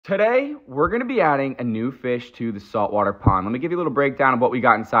Today, we're going to be adding a new fish to the saltwater pond. Let me give you a little breakdown of what we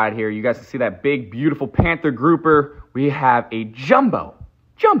got inside here. You guys can see that big, beautiful panther grouper. We have a jumbo,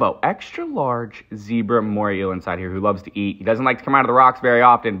 extra large zebra moray eel inside here who loves to eat. He doesn't like to come out of the rocks very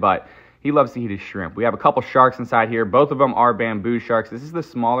often, but he loves to eat his shrimp. We have a couple sharks inside here. Both of them are bamboo sharks. This is the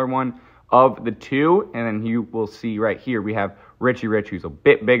smaller one of the two, and then you will see right here we have Richie Rich, who's a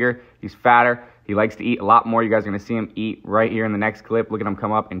bit bigger. He's fatter. He likes to eat a lot more. You guys are going to see him eat right here in the next clip. Look at him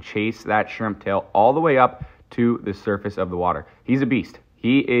come up and chase that shrimp tail all the way up to the surface of the water. He's a beast.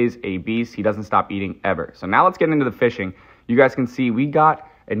 He is a beast. He doesn't stop eating ever. So now let's get into the fishing. You guys can see we got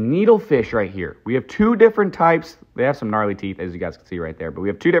a needlefish right here. We have two different types. They have some gnarly teeth, as you guys can see right there. But we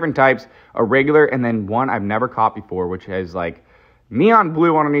have two different types, a regular and then one I've never caught before, which has like neon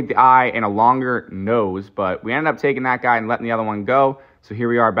blue underneath the eye and a longer nose. But we ended up taking that guy and letting the other one go. So here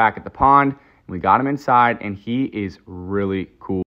we are back at the pond. We got him inside, and he is really cool.